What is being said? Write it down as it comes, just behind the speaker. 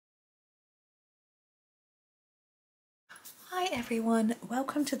Hi everyone,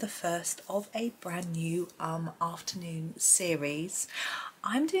 welcome to the first of a brand new afternoon series.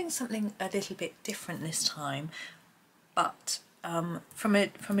 I'm doing something a little bit different this time, but from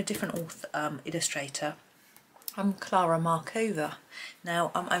a different illustrator. I'm Klara Markova.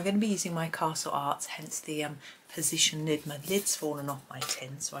 Now I'm going to be using my Castle Arts, hence the position lid. My lid's fallen off my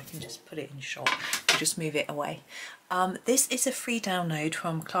tin, so I can just put it in shot and just move it away. This is a free download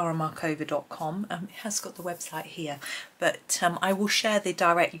from klaramarkova.com. It has got the website here, but I will share the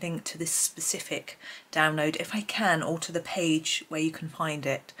direct link to this specific download if I can, or to the page where you can find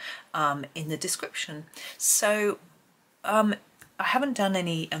it in the description. So I haven't done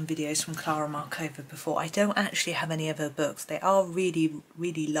any videos from Klara Markova before. I don't actually have any of her books. They are really,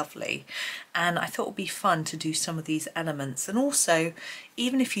 really lovely. And I thought it would be fun to do some of these elements. And also,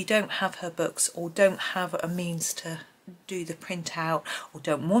 even if you don't have her books or don't have a means to do the printout or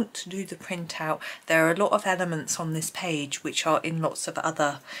don't want to do the printout, there are a lot of elements on this page which are in lots of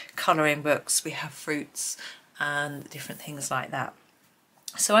other colouring books. We have fruits and different things like that.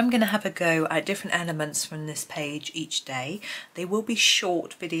 So I'm going to have a go at different elements from this page each day. They will be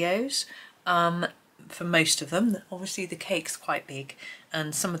short videos for most of them. Obviously the cake's quite big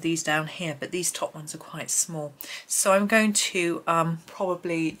and some of these down here, but these top ones are quite small. So I'm going to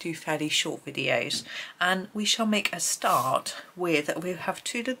probably do fairly short videos, and we shall make a start with, we have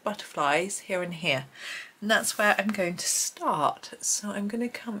two little butterflies here and here. And that's where I'm going to start. So I'm going to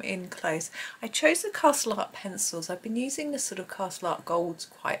come in close. I chose the Castle Art pencils. I've been using the sort of Castle Art golds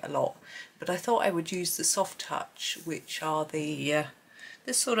quite a lot, but I thought I would use the soft touch, which are the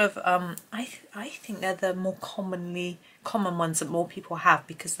sort of I think they're the more common ones that more people have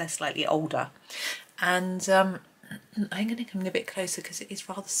because they're slightly older. And I'm going to come in a bit closer because it is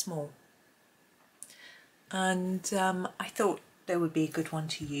rather small. And I thought there would be a good one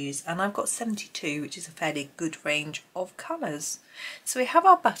to use, and I've got 72, which is a fairly good range of colours. So we have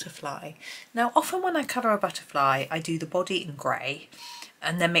our butterfly. Now often when I colour a butterfly I do the body in grey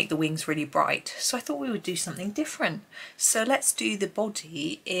and then make the wings really bright, so I thought we would do something different. So let's do the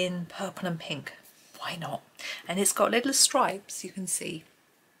body in purple and pink, why not? And it's got little stripes, you can see,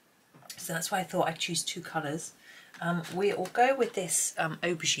 so that's why I thought I'd choose two colours. We'll go with this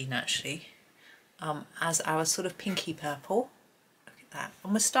aubergine actually as our sort of pinky purple. That. I'm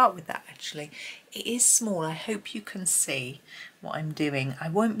going to start with that actually. It is small, I hope you can see what I'm doing. I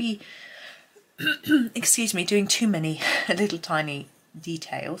won't be excuse me, doing too many little tiny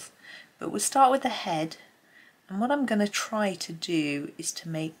details, but we'll start with the head, and what I'm going to try to do is to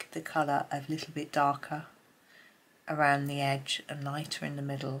make the colour a little bit darker around the edge and lighter in the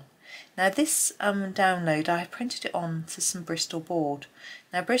middle. Now this download, I have printed it on to some Bristol board.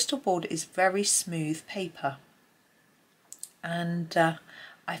 Now Bristol board is very smooth paper, and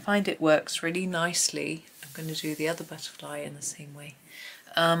I find it works really nicely. I'm going to do the other butterfly in the same way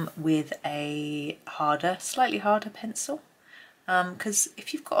with a slightly harder pencil, because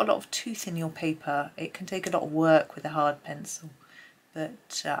if you've got a lot of tooth in your paper it can take a lot of work with a hard pencil,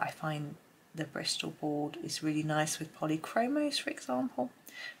 but I find the Bristol board is really nice with polychromos, for example,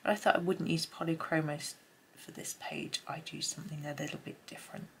 but I thought I wouldn't use polychromos for this page. I'd use something a little bit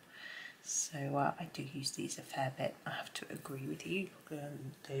different. So I do use these a fair bit, I have to agree with you.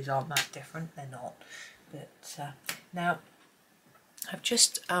 Those aren't that different, they're not. But now I've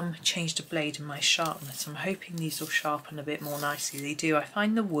just changed a blade in my sharpener, so I'm hoping these will sharpen a bit more nicely. They do. I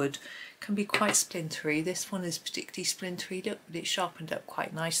find the wood can be quite splintery. This one is particularly splintery, look, but it sharpened up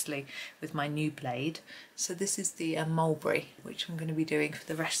quite nicely with my new blade. So this is the Mulberry, which I'm going to be doing for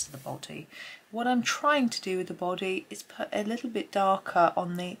the rest of the body. What I'm trying to do with the body is put a little bit darker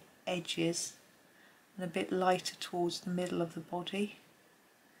on the edges and a bit lighter towards the middle of the body.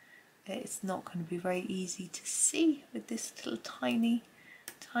 It's not going to be very easy to see with this little tiny,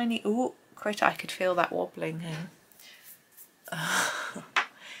 oh, critter, I could feel that wobbling in.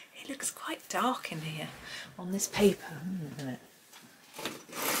 It looks quite dark in here on this paper, isn't it?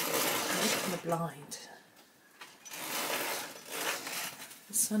 Open the blind.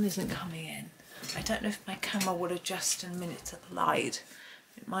 The sun isn't coming in. I don't know if my camera will adjust in a minute to the light.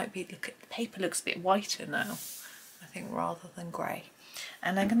 It might be, look, the paper looks a bit whiter now, I think, rather than grey.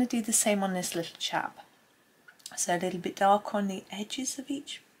 And I'm going to do the same on this little chap. So a little bit dark on the edges of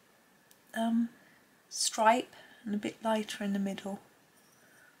each stripe and a bit lighter in the middle.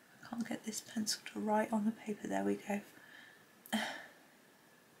 I can't get this pencil to write on the paper. There we go.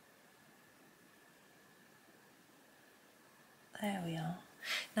 There we are.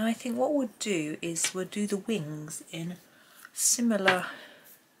 Now I think what we'll do is we'll do the wings in similar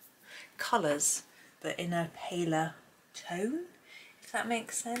colours but in a paler tone, if that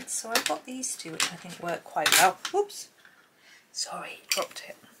makes sense. So I've got these two which I think work quite well. Whoops! Sorry, dropped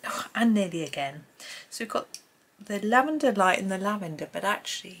it. Oh, and nearly again. So we've got the lavender light and the lavender, but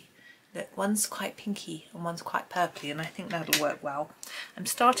actually, look, one's quite pinky and one's quite purpley, and I think that'll work well. I'm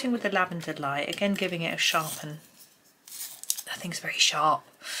starting with the lavender light, again giving it a sharpen. That thing's very sharp.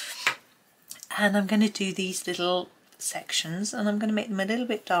 And I'm going to do these little sections, and I'm going to make them a little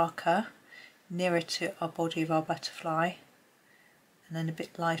bit darker, nearer to our body of our butterfly, and then a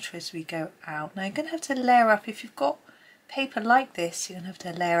bit lighter as we go out. Now you're going to have to layer up. If you've got paper like this, you're going to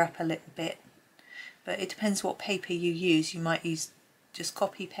have to layer up a little bit, but it depends what paper you use. You might use just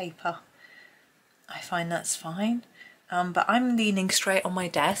copy paper. I find that's fine, but I'm leaning straight on my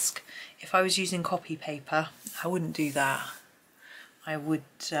desk. If I was using copy paper, I wouldn't do that. I would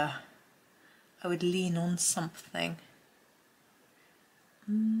lean on something.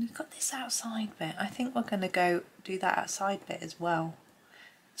 We've got this outside bit. I think we're going to go do that outside bit as well,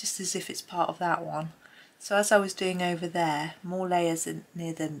 just as if it's part of that one. So as I was doing over there, more layers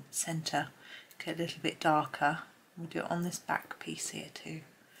near the centre, get a little bit darker. We'll do it on this back piece here too,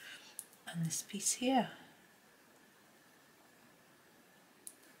 and this piece here.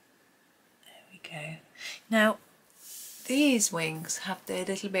 There we go. Now these wings have their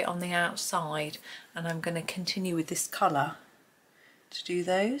little bit on the outside, and I'm going to continue with this colour to do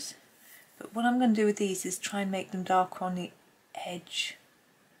those. But what I'm going to do with these is try and make them darker on the edge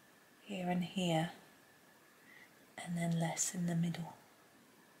here and here, and then less in the middle,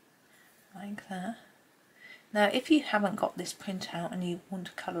 like that. Now if you haven't got this print out and you want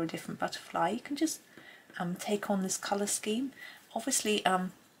to colour a different butterfly, you can just take on this colour scheme. Obviously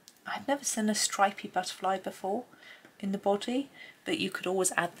I've never seen a stripy butterfly before in the body, but you could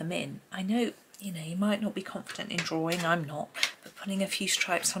always add them in. I know, you know, you might not be confident in drawing, I'm not, but putting a few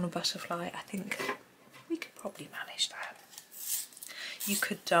stripes on a butterfly, I think we could probably manage that. You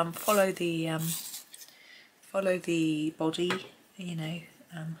could follow the body, you know,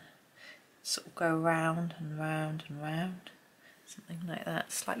 sort of go round and round and round, something like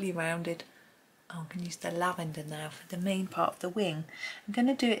that, slightly rounded. Oh, I can use the lavender now for the main part of the wing. I'm going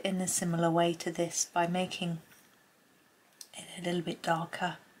to do it in a similar way to this by making it a little bit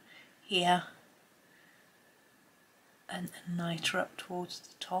darker here and lighter up towards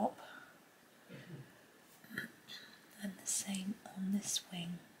the top, and the same on this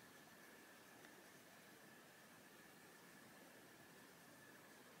wing.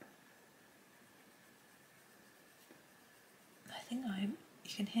 I think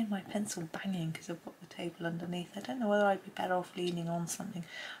you can hear my pencil banging because I've got the table underneath. I don't know whether I'd be better off leaning on something.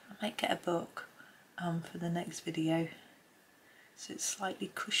 I might get a book for the next video, so it's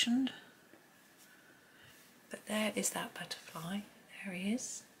slightly cushioned. But there is that butterfly, there he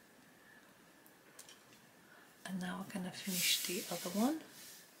is. And now we're going to finish the other one.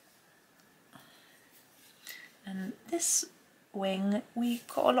 And this wing, we've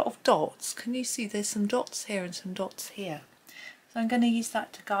got a lot of dots. Can you see there's some dots here and some dots here? So I'm going to use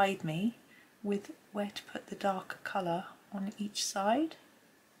that to guide me with where to put the darker colour on each side.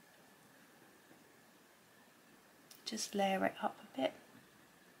 Just layer it up a bit.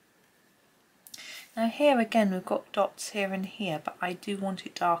 Now here again we've got dots here and here, but I do want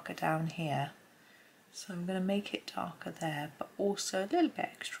it darker down here. So I'm going to make it darker there, but also a little bit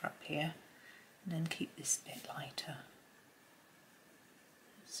extra up here, and then keep this bit lighter.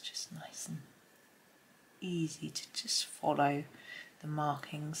 It's just nice and easy to just follow the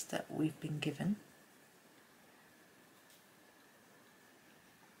markings that we've been given.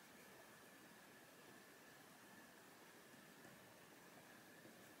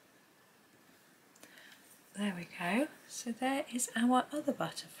 There we go. So there is our other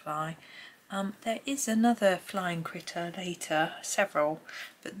butterfly. There is another flying critter later, several,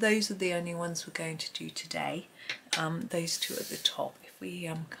 but those are the only ones we're going to do today. Those two at the top. If we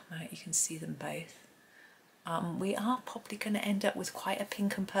come out, you can see them both. We are probably going to end up with quite a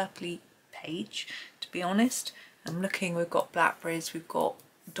pink and purpley page, to be honest. I'm looking, we've got blackberries, we've got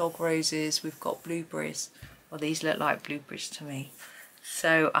dog roses, we've got blueberries. Well, these look like blueberries to me.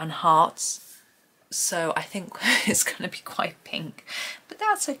 So, and hearts. So I think it's going to be quite pink, but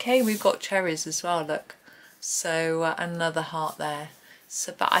that's okay. We've got cherries as well, look. So another heart there.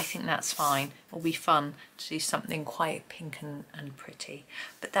 So, but I think that's fine. It'll be fun to do something quite pink and pretty.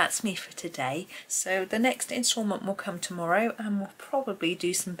 But that's me for today. So the next instalment will come tomorrow, and we'll probably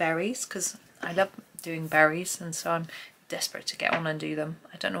do some berries because I love doing berries, and so I'm desperate to get on and do them.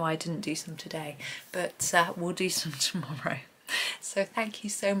 I don't know why I didn't do some today, but we'll do some tomorrow. So thank you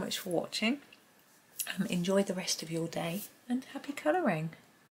so much for watching. Enjoy the rest of your day and happy colouring.